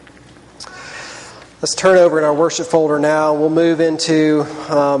Let's turn over in our worship folder now. We'll move into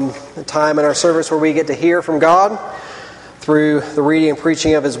a time in our service where we get to hear from God through the reading and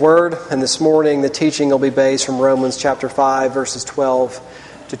preaching of His Word. And this morning the teaching will be based from Romans chapter 5, verses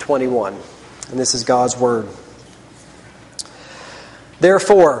 12 to 21. And this is God's Word.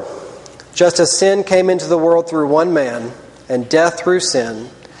 Therefore, just as sin came into the world through one man, and death through sin,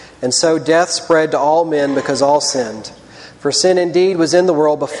 and so death spread to all men because all sinned. For sin indeed was in the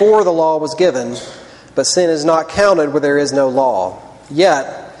world before the law was given, but sin is not counted where there is no law.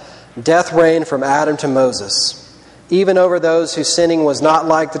 Yet death reigned from Adam to Moses, even over those whose sinning was not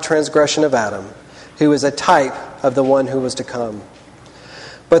like the transgression of Adam, who is a type of the one who was to come.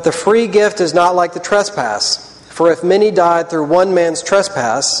 But the free gift is not like the trespass. For if many died through one man's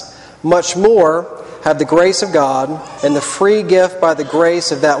trespass, much more have the grace of God and the free gift by the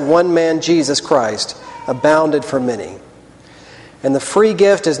grace of that one man, Jesus Christ, abounded for many. And the free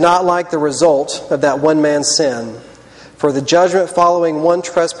gift is not like the result of that one man's sin, for the judgment following one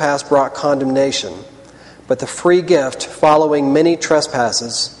trespass brought condemnation, but the free gift following many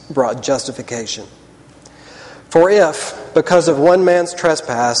trespasses brought justification. For if, because of one man's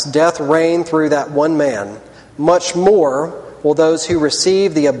trespass, death reigned through that one man, much more will those who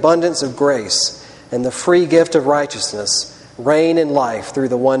receive the abundance of grace and the free gift of righteousness reign in life through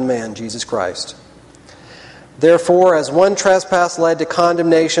the one man, Jesus Christ. Therefore, as one trespass led to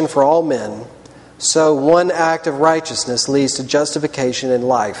condemnation for all men, so one act of righteousness leads to justification and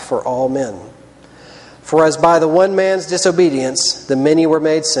life for all men. For as by the one man's disobedience the many were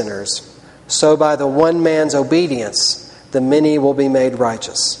made sinners, so by the one man's obedience the many will be made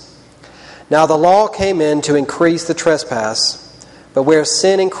righteous. Now the law came in to increase the trespass, but where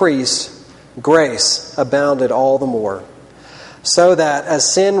sin increased, grace abounded all the more. So that,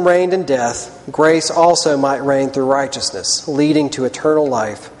 as sin reigned in death, grace also might reign through righteousness, leading to eternal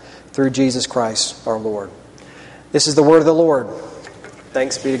life through Jesus Christ our Lord. This is the word of the Lord.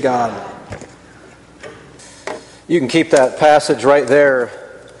 Thanks be to God. You can keep that passage right there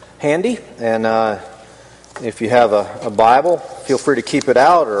handy, and if you have a Bible, feel free to keep it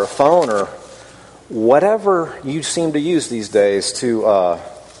out, or a phone, or whatever you seem to use these days to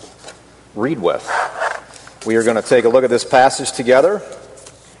read with. We are going to take a look at this passage together.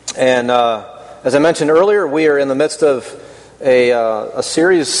 And as I mentioned earlier, we are in the midst of a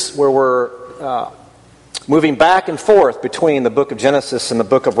series where we're moving back and forth between the book of Genesis and the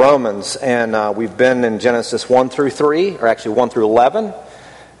book of Romans. And we've been in Genesis 1 through 3, or actually 1 through 11.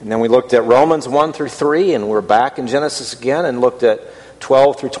 And then we looked at Romans 1 through 3, and we're back in Genesis again and looked at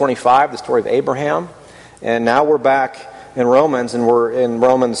 12 through 25, the story of Abraham. And now we're back in Romans, and we're in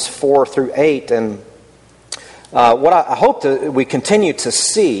Romans 4 through 8. And what I hope that we continue to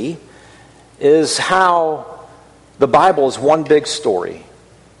see is how the Bible is one big story.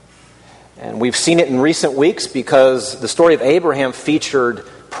 And we've seen it in recent weeks because the story of Abraham featured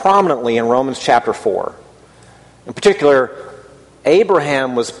prominently in Romans chapter 4. In particular,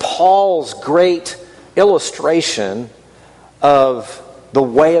 Abraham was Paul's great illustration of the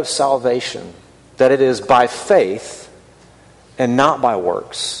way of salvation, that it is by faith and not by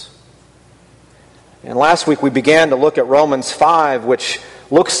works. And last week we began to look at Romans 5, which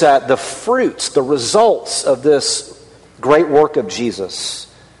looks at the fruits, the results of this great work of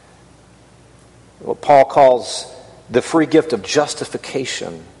Jesus. What Paul calls the free gift of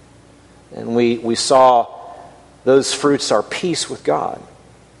justification. And we saw those fruits are peace with God,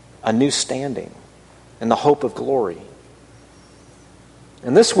 a new standing, and the hope of glory.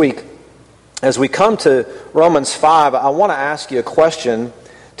 And this week, as we come to Romans 5, I want to ask you a question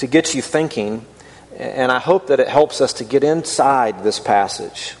to get you thinking. And I hope that it helps us to get inside this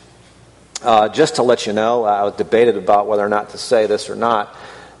passage. Just to let you know, I was debated about whether or not to say this or not.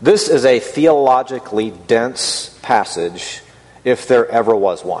 This is a theologically dense passage, if there ever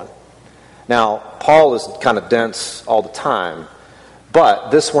was one. Now, Paul is kind of dense all the time, but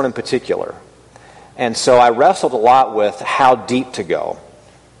this one in particular. And so I wrestled a lot with how deep to go.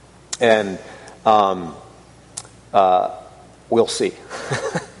 And we'll see.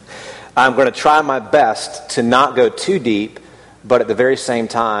 I'm going to try my best to not go too deep, but at the very same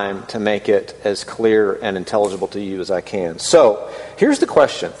time to make it as clear and intelligible to you as I can. So, here's the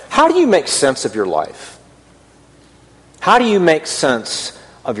question. How do you make sense of your life? How do you make sense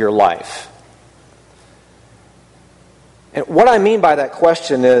of your life? And what I mean by that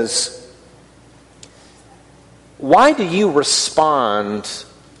question is, why do you respond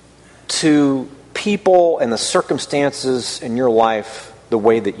to people and the circumstances in your life the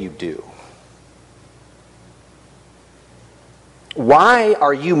way that you do? Why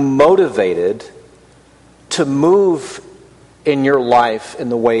are you motivated to move in your life in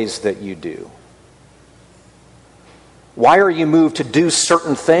the ways that you do? Why are you moved to do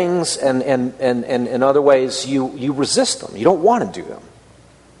certain things, and in other ways you resist them? You don't want to do them.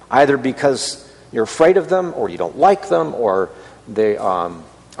 Either because you're afraid of them, or you don't like them, or they are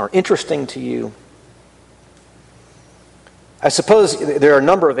interesting to you. I suppose there are a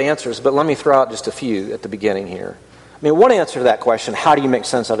number of answers, but let me throw out just a few at the beginning here. I mean, one answer to that question, how do you make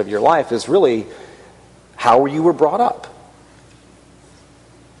sense out of your life, is really how you were brought up.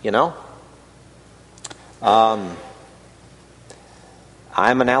 You know? I'm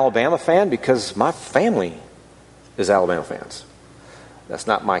an Alabama fan because my family is Alabama fans. That's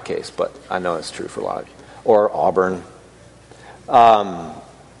not my case, but I know it's true for a lot of you. Or Auburn. I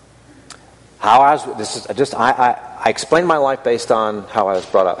explained my life based on how I was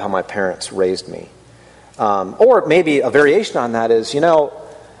brought up, how my parents raised me. Or maybe a variation on that is,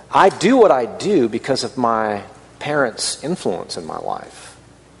 I do what I do because of my parents' influence in my life.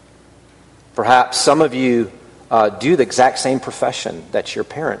 Perhaps some of you do the exact same profession that your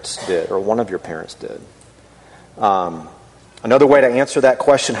parents did, or one of your parents did. Another way to answer that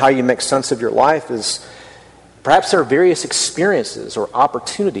question, how you make sense of your life, is perhaps there are various experiences or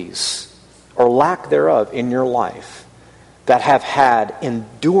opportunities or lack thereof in your life that have had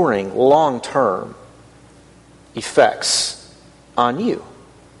enduring, long-term effects on you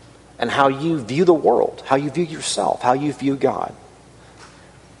and how you view the world, how you view yourself, how you view God.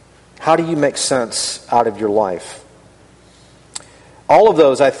 How do you make sense out of your life? All of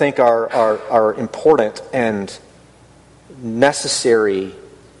those, I think, are important and necessary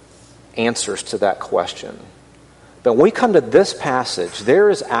answers to that question. But when we come to this passage,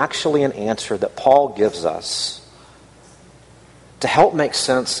 there is actually an answer that Paul gives us to help make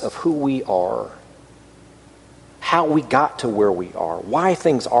sense of who we are, how we got to where we are, why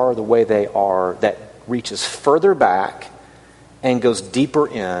things are the way they are, that reaches further back and goes deeper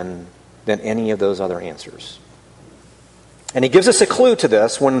in than any of those other answers. And he gives us a clue to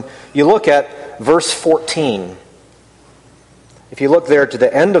this when you look at verse 14. If you look there to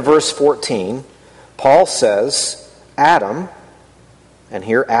the end of verse 14, Paul says, Adam, and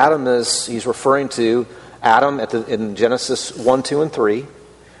here Adam he's referring to Adam in Genesis 1, 2, and 3.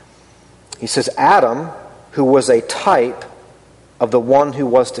 He says, Adam, who was a type of the one who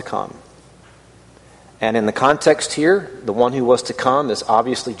was to come. And in the context here, the one who was to come is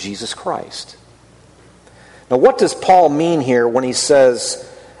obviously Jesus Christ. Now, what does Paul mean here when he says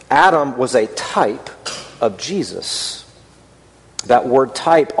Adam was a type of Jesus? That word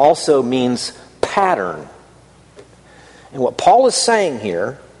type also means pattern. And what Paul is saying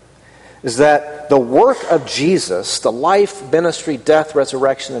here is that the work of Jesus, the life, ministry, death,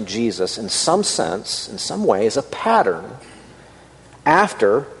 resurrection of Jesus, in some sense, in some way, is a pattern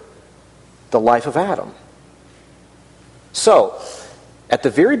after the life of Adam. So, at the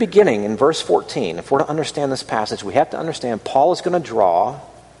very beginning, in verse 14, if we're to understand this passage, we have to understand Paul is going to draw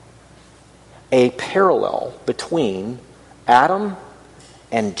a parallel between Adam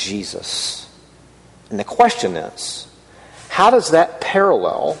and Jesus. And the question is, how does that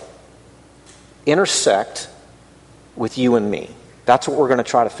parallel intersect with you and me? That's what we're going to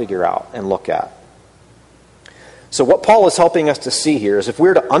try to figure out and look at. So what Paul is helping us to see here is if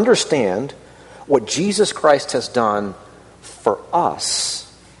we're to understand what Jesus Christ has done for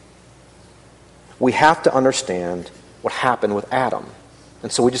us, we have to understand what happened with Adam.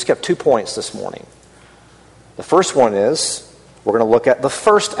 And so we just got 2 points this morning. The first one is we're going to look at the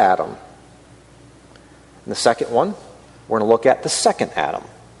first Adam. And the second one, we're going to look at the second Adam.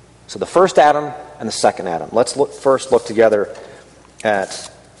 So the first Adam and the second Adam. Let's first look together at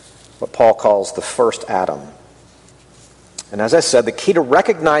what Paul calls the first Adam. And as I said, the key to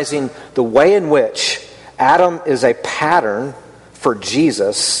recognizing the way in which Adam is a pattern for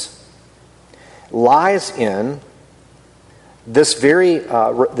Jesus lies in this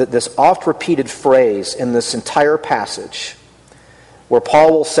this oft-repeated phrase in this entire passage, where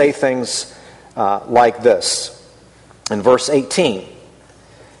Paul will say things like this. In verse 18,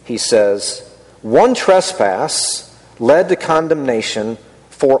 he says, "One trespass led to condemnation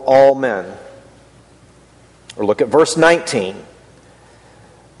for all men." Or look at verse 19.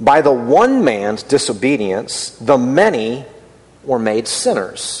 "By the one man's disobedience, the many were made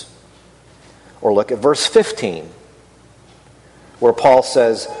sinners." Or look at verse 15, where Paul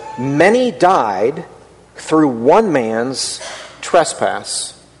says, "Many died through one man's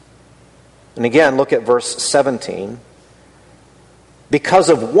trespass." And again, look at verse 17. "Because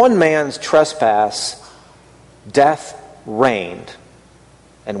of one man's trespass, death reigned."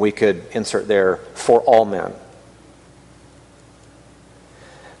 And we could insert there, "for all men."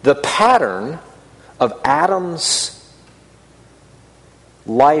 The pattern of Adam's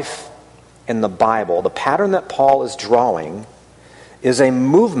life in the Bible, the pattern that Paul is drawing, is a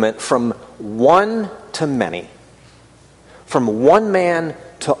movement from one to many, from one man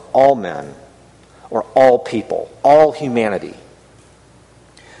to all men, or all people, all humanity.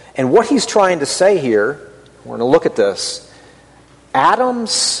 And what he's trying to say here, we're going to look at this,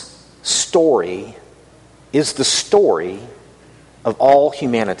 Adam's story is the story of all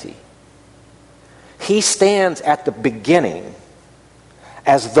humanity. He stands at the beginning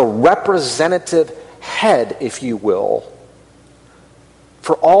as the representative head, if you will,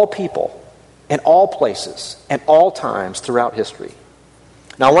 for all people, in all places, and all times throughout history.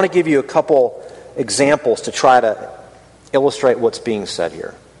 Now I want to give you a couple examples to try to illustrate what's being said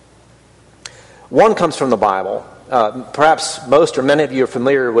here. One comes from the Bible. Perhaps most or many of you are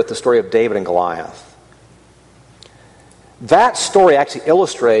familiar with the story of David and Goliath. That story actually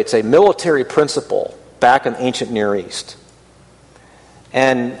illustrates a military principle back in the ancient Near East.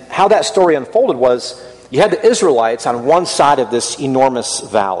 And how that story unfolded was, you had the Israelites on one side of this enormous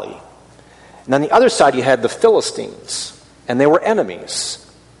valley. And on the other side you had the Philistines. And they were enemies.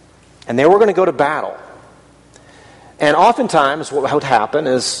 And they were going to go to battle. And oftentimes what would happen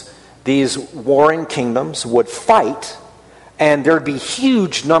is these warring kingdoms would fight, and there'd be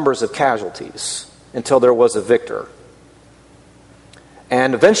huge numbers of casualties until there was a victor.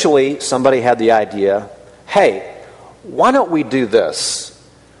 And eventually somebody had the idea, hey, why don't we do this?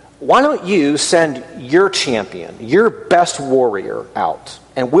 Why don't you send your champion, your best warrior out,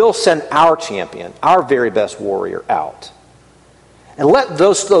 and we'll send our champion, our very best warrior out. And let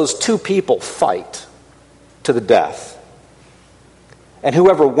those two people fight to the death. And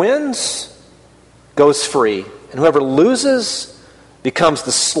whoever wins goes free, and whoever loses becomes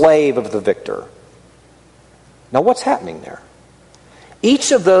the slave of the victor. Now what's happening there?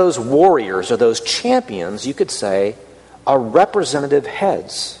 Each of those warriors, or those champions, you could say, are representative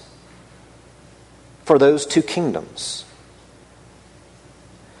heads for those two kingdoms.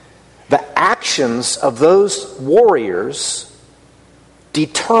 The actions of those warriors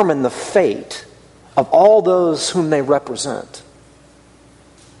determine the fate of all those whom they represent.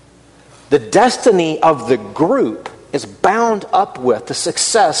 The destiny of the group is bound up with the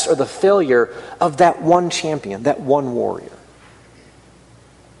success or the failure of that one champion, that one warrior.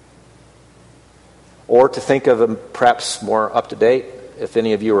 Or to think of them perhaps more up to date, if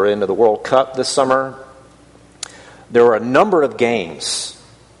any of you are into the World Cup this summer, there were a number of games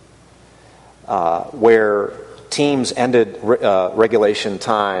where teams ended regulation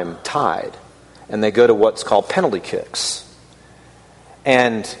time tied, and they go to what's called penalty kicks.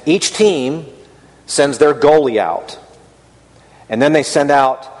 And each team sends their goalie out, and then they send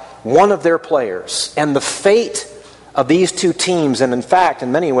out one of their players. And the fate of these two teams, and in fact,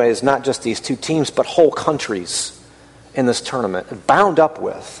 in many ways, not just these two teams, but whole countries in this tournament, bound up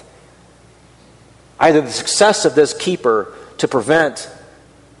with either the success of this keeper to prevent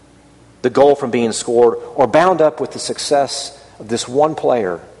the goal from being scored, or bound up with the success of this one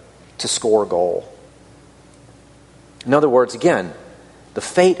player to score a goal. In other words, again, the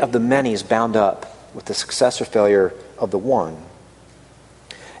fate of the many is bound up with the success or failure of the one.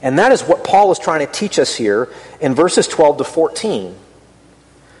 And that is what Paul is trying to teach us here in verses 12 to 14.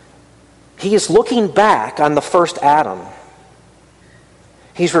 He is looking back on the first Adam.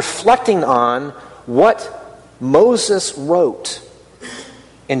 He's reflecting on what Moses wrote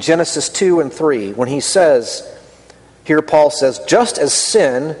in Genesis 2 and 3 when he says, here Paul says, just as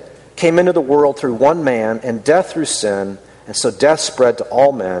sin came into the world through one man and death through sin, and so death spread to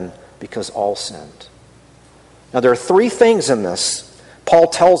all men because all sinned. Now there are three things in this Paul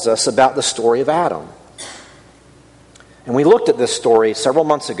tells us about the story of Adam. And we looked at this story several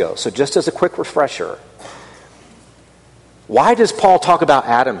months ago, so just as a quick refresher, why does Paul talk about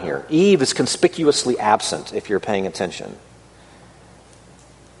Adam here? Eve is conspicuously absent if you're paying attention.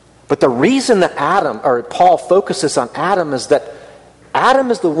 But the reason that Paul focuses on Adam is that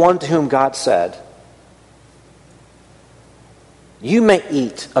Adam is the one to whom God said, you may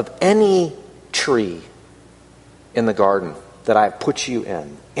eat of any tree in the garden that I have put you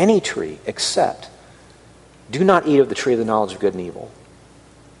in, any tree, except do not eat of the tree of the knowledge of good and evil,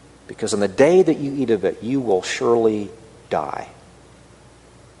 because on the day that you eat of it, you will surely die.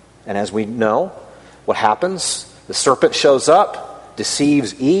 And as we know, what happens? The serpent shows up,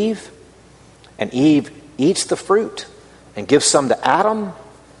 deceives Eve, and Eve eats the fruit and gives some to Adam,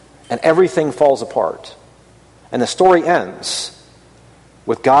 and everything falls apart. And the story ends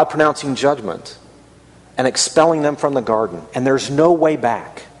with God pronouncing judgment and expelling them from the garden. And there's no way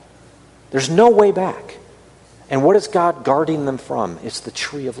back. There's no way back. And what is God guarding them from? It's the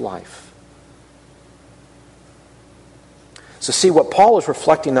tree of life. So see, what Paul is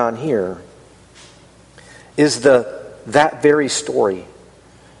reflecting on here is that very story.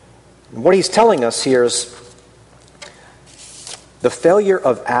 And what he's telling us here is the failure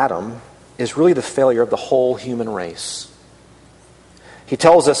of Adam is really the failure of the whole human race. He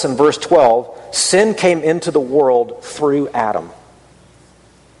tells us in verse 12, sin came into the world through Adam.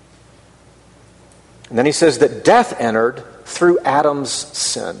 And then he says that death entered through Adam's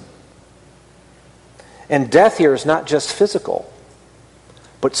sin. And death here is not just physical,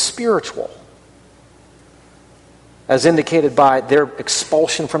 but spiritual, as indicated by their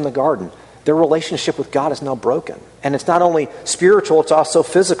expulsion from the garden. Their relationship with God is now broken. And it's not only spiritual, it's also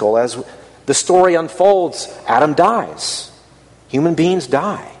physical. As the story unfolds, Adam dies. Human beings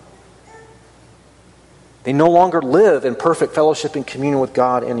die. They no longer live in perfect fellowship and communion with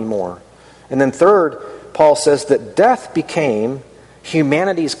God anymore. And then third, Paul says that death became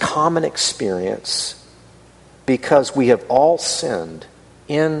humanity's common experience because we have all sinned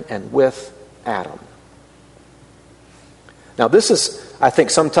in and with Adam. Now, this is, I think,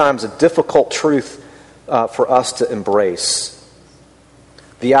 sometimes a difficult truth for us to embrace.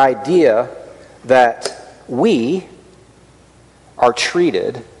 The idea that we are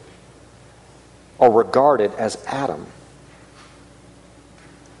treated or regarded as Adam.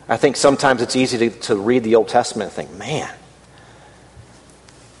 I think sometimes it's easy to read the Old Testament and think, man,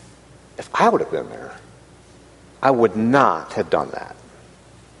 if I would have been there, I would not have done that.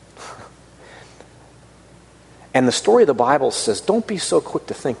 And the story of the Bible says, don't be so quick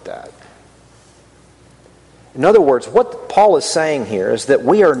to think that. In other words, what Paul is saying here is that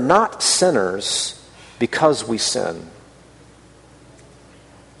we are not sinners because we sin.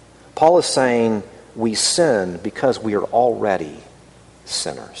 Paul is saying we sin because we are already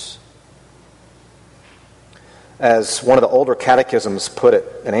sinners. As one of the older catechisms put it,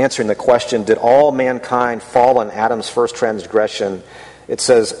 in answering the question, did all mankind fall in Adam's first transgression? It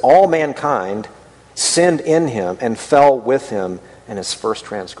says, all mankind sinned in him and fell with him in his first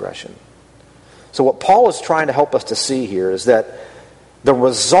transgression. So what Paul is trying to help us to see here is that the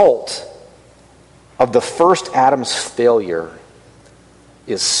result of the first Adam's failure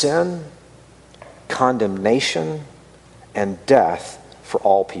is sin, condemnation, and death for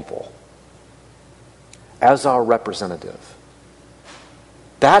all people. As our representative.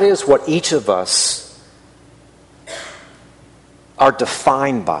 That is what each of us are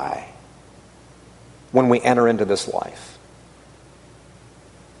defined by when we enter into this life.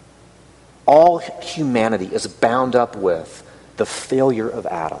 All humanity is bound up with the failure of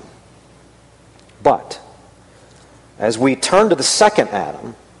Adam. But as we turn to the second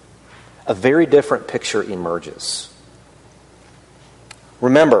Adam, a very different picture emerges.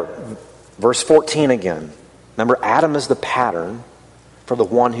 Remember, verse 14 again. Remember, Adam is the pattern for the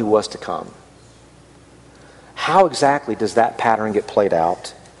one who was to come. How exactly does that pattern get played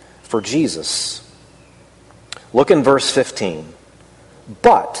out for Jesus? Look in verse 15.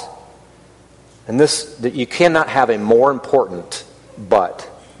 But, and this, you cannot have a more important but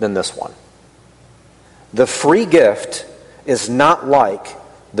than this one. The free gift is not like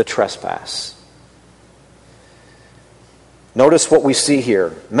the trespass. Notice what we see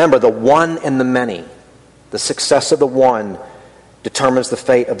here. Remember, the one and the many. The success of the one determines the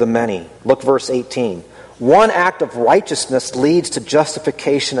fate of the many. Look verse 18. One act of righteousness leads to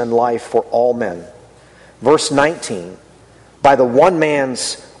justification and life for all men. Verse 19, by the one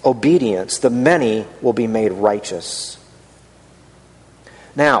man's obedience, the many will be made righteous.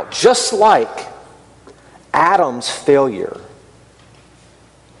 Now, just like Adam's failure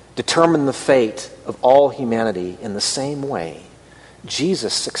determined the fate of all humanity, in the same way,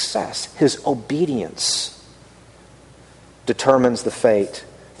 Jesus' success, his obedience, determines the fate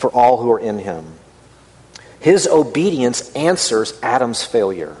for all who are in him. His obedience answers Adam's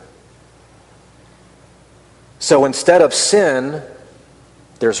failure. So instead of sin,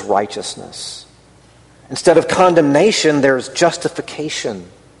 there's righteousness. Instead of condemnation, there's justification.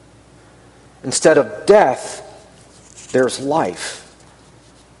 Instead of death, there's life.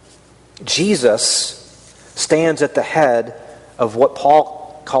 Jesus stands at the head of what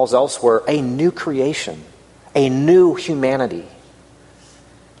Paul calls elsewhere a new creation, a new humanity.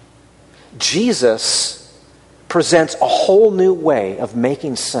 Jesus presents a whole new way of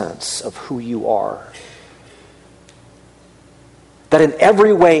making sense of who you are. That in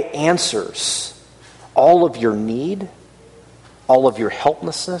every way answers all of your need, all of your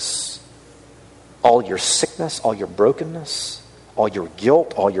helplessness, all your sickness, all your brokenness, all your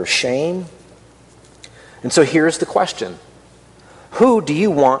guilt, all your shame. And so here's the question. Who do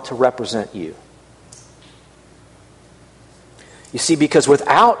you want to represent you? You see, because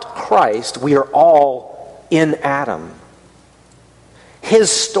without Christ, we are all in Adam.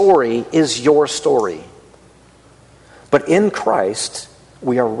 His story is your story. But in Christ,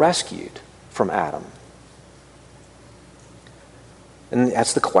 we are rescued from Adam. And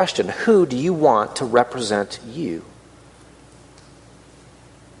that's the question. Who do you want to represent you?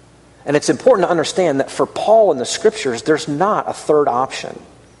 And it's important to understand that for Paul in the Scriptures, there's not a third option.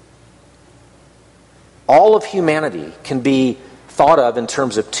 All of humanity can be thought of in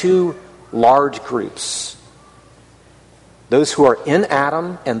terms of two large groups. Those who are in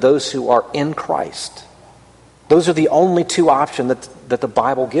Adam and those who are in Christ. Those are the only two options that the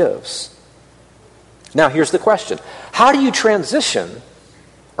Bible gives. Now, here's the question. How do you transition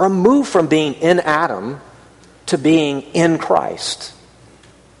or move from being in Adam to being in Christ?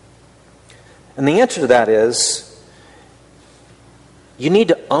 And the answer to that is, you need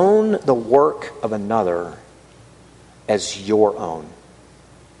to own the work of another as your own.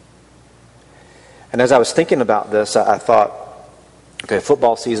 And as I was thinking about this, I thought, okay,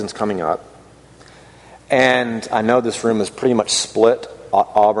 football season's coming up. And I know this room is pretty much split,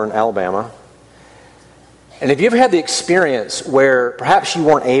 Auburn, Alabama. And have you ever had the experience where perhaps you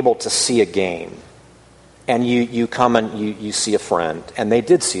weren't able to see a game, and you come and you see a friend, and they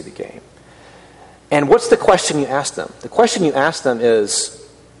did see the game? And what's the question you ask them? The question you ask them is,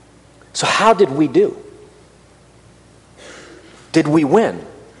 so how did we do? Did we win?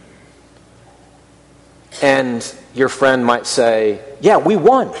 And your friend might say, yeah, we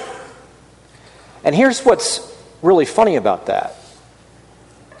won. And here's what's really funny about that.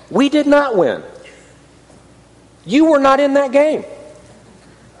 We did not win. You were not in that game.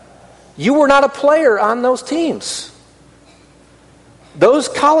 You were not a player on those teams. Those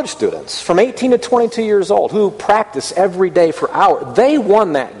college students from 18 to 22 years old who practice every day for hours, they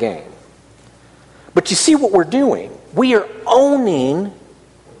won that game. But you see what we're doing? We are owning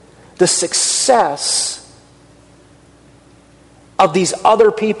the success of these other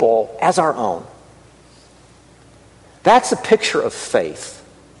people as our own. That's a picture of faith.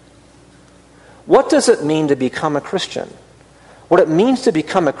 What does it mean to become a Christian? What it means to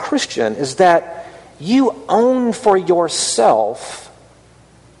become a Christian is that you own for yourself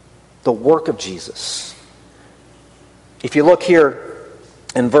the work of Jesus. If you look here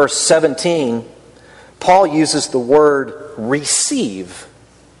in verse 17, Paul uses the word receive.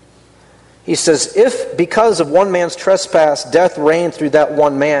 He says, if because of one man's trespass death reigned through that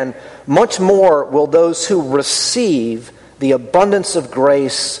one man, much more will those who receive the abundance of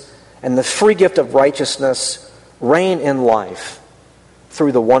grace and the free gift of righteousness reign in life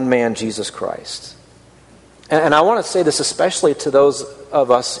through the one man, Jesus Christ. And I want to say this especially to those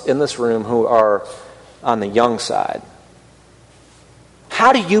of us in this room who are on the young side.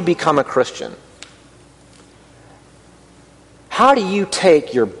 How do you become a Christian? How do you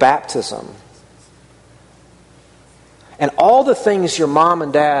take your baptism and all the things your mom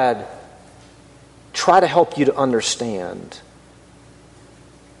and dad try to help you to understand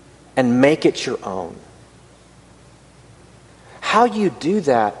and make it your own? How you do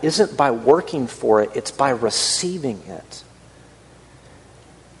that isn't by working for it, it's by receiving it.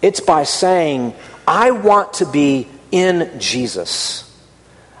 It's by saying, I want to be in Jesus.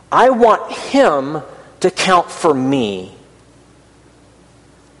 I want Him to count for me.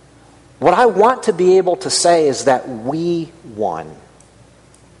 What I want to be able to say is that we won.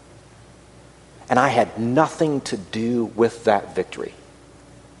 And I had nothing to do with that victory.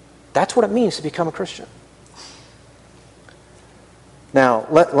 That's what it means to become a Christian. Now,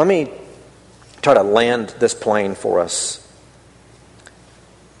 let me try to land this plane for us.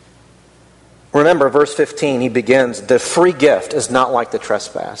 Remember, verse 15, he begins, the free gift is not like the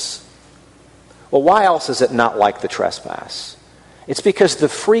trespass. Well, why else is it not like the trespass? It's because the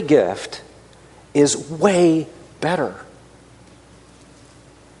free gift is way better.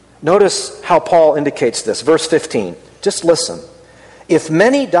 Notice how Paul indicates this. Verse 15, just listen. If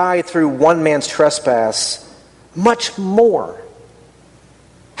many died through one man's trespass, much more.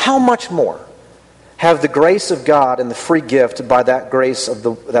 How much more have the grace of God and the free gift by that grace of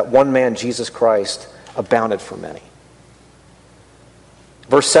that one man, Jesus Christ, abounded for many?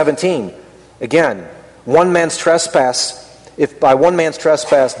 Verse 17, again, one man's trespass, if by one man's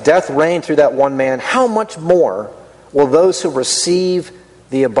trespass death reigned through that one man, how much more will those who receive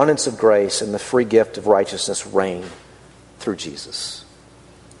the abundance of grace and the free gift of righteousness reign through Jesus?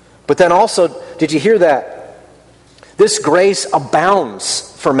 But then also, did you hear that? This grace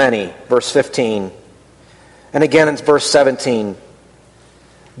abounds for many, verse 15. And again in verse 17,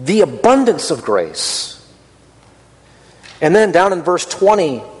 the abundance of grace. And then down in verse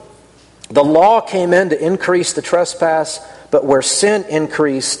 20, the law came in to increase the trespass, but where sin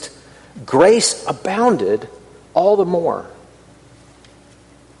increased, grace abounded all the more.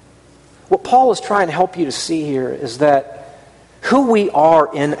 What Paul is trying to help you to see here is that who we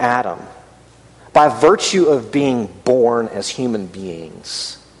are in Adam, by virtue of being born as human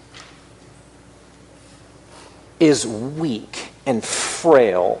beings, is weak and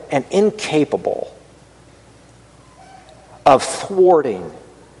frail and incapable of thwarting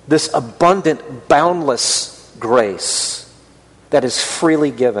this abundant, boundless grace that is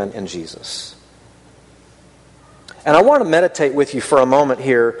freely given in Jesus. And I want to meditate with you for a moment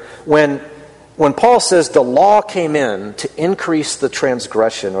here when Paul says the law came in to increase the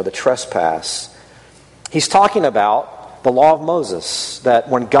transgression or the trespass. He's talking about the law of Moses, that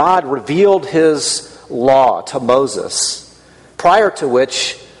when God revealed his law to Moses, prior to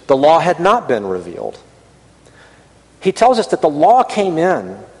which the law had not been revealed, he tells us that the law came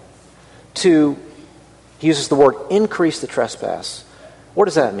in to, he uses the word, increase the trespass. What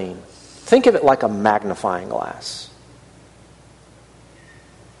does that mean? Think of it like a magnifying glass.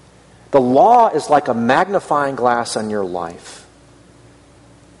 The law is like a magnifying glass on your life.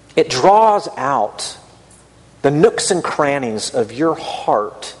 It draws out the nooks and crannies of your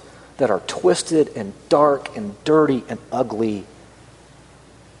heart that are twisted and dark and dirty and ugly.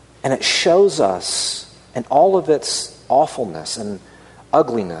 And it shows us in all of its awfulness and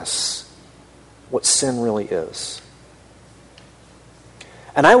ugliness what sin really is.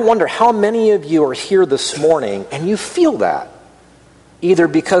 And I wonder how many of you are here this morning and you feel that, either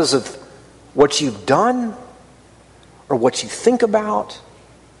because of what you've done or what you think about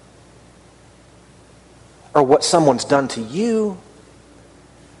or what someone's done to you.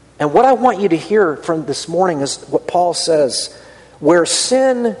 And what I want you to hear from this morning is what Paul says, where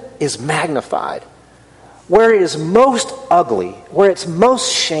sin is magnified, where it is most ugly, where it's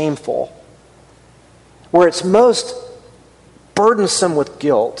most shameful, where it's most burdensome with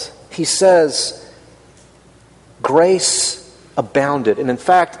guilt, he says, grace abounded. And in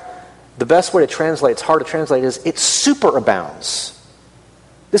fact, the best way to translate, it's hard to translate, is it superabounds.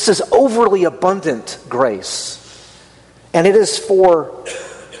 This is overly abundant grace. And it is for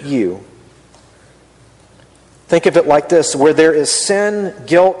you. Think of it like this: where there is sin,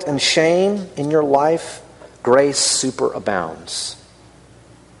 guilt, and shame in your life, grace superabounds.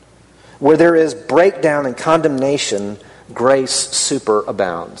 Where there is breakdown and condemnation, grace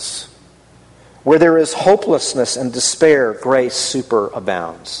superabounds. Where there is hopelessness and despair, grace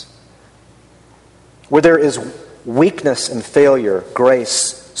superabounds. Where there is weakness and failure,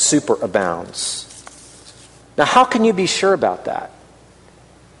 grace superabounds. Now, how can you be sure about that?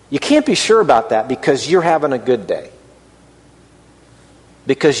 You can't be sure about that because you're having a good day.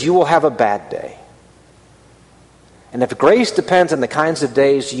 Because you will have a bad day. And if grace depends on the kinds of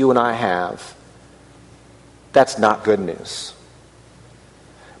days you and I have, that's not good news.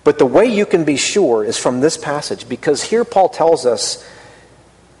 But the way you can be sure is from this passage, because here Paul tells us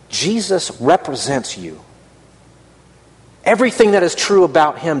Jesus represents you. Everything that is true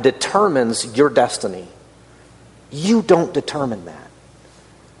about him determines your destiny. You don't determine that.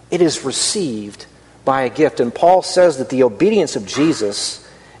 It is received by a gift. And Paul says that the obedience of Jesus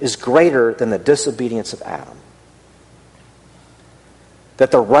is greater than the disobedience of Adam.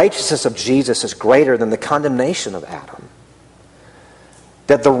 That the righteousness of Jesus is greater than the condemnation of Adam.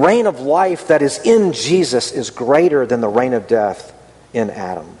 That the reign of life that is in Jesus is greater than the reign of death in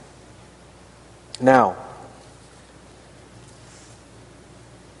Adam. Now,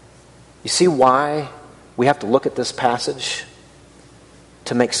 you see why we have to look at this passage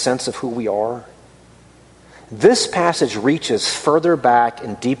to make sense of who we are? This passage reaches further back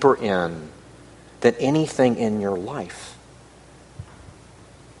and deeper in than anything in your life.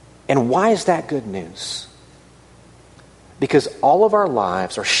 And why is that good news? Because all of our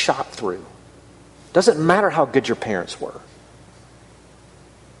lives are shot through. Doesn't matter how good your parents were.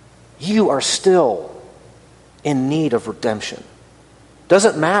 You are still in need of redemption.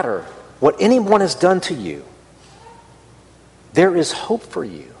 Doesn't matter what anyone has done to you. There is hope for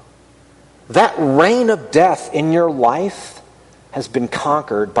you. That reign of death in your life has been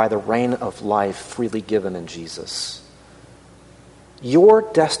conquered by the reign of life freely given in Jesus. Your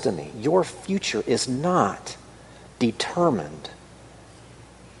destiny, your future is not determined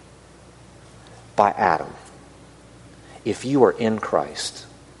by Adam if you are in Christ.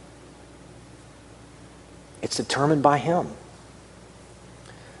 It's determined by him.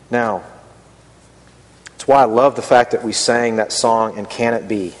 Now, that's why I love the fact that we sang that song, And Can It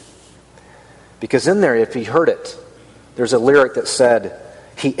Be? Because in there, if you heard it, there's a lyric that said,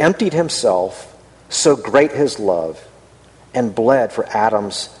 He emptied himself, so great his love, and bled for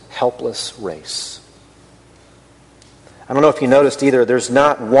Adam's helpless race. I don't know if you noticed either, there's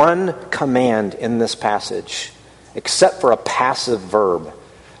not one command in this passage, except for a passive verb,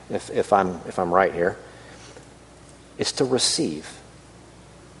 if I'm right here, is to receive,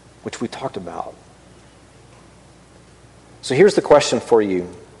 which we talked about. So here's the question for you.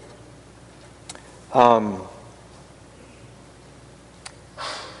 Are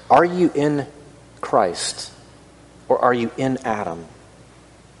you in Christ, or are you in Adam?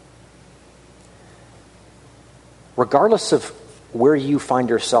 Regardless of where you find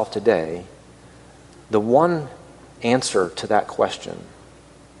yourself today, the one answer to that question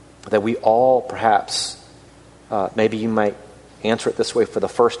that we all perhaps, maybe you might answer it this way for the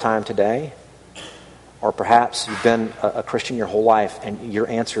first time today, or perhaps you've been a Christian your whole life and your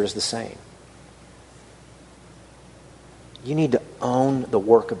answer is the same. You need to own the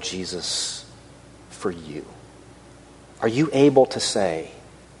work of Jesus for you. Are you able to say,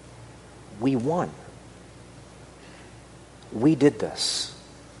 we won? We did this.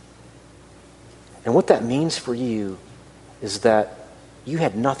 And what that means for you is that you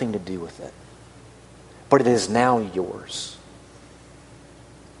had nothing to do with it, but it is now yours.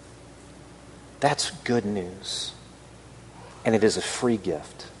 That's good news. And it is a free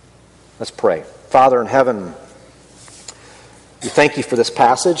gift. Let's pray. Father in heaven, we thank you for this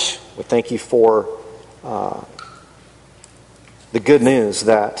passage. We thank you for the good news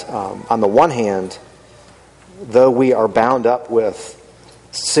that on the one hand, though we are bound up with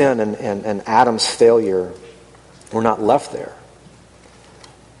sin and Adam's failure, we're not left there.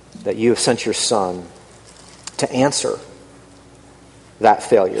 That you have sent your Son to answer that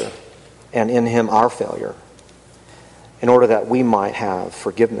failure, and in him our failure, in order that we might have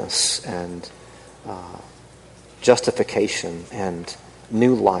forgiveness and justification and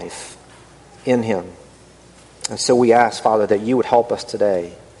new life in him. And so we ask, Father, that you would help us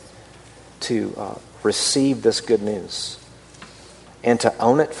today to receive this good news and to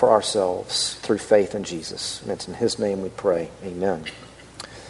own it for ourselves through faith in Jesus. And it's in his name we pray. Amen.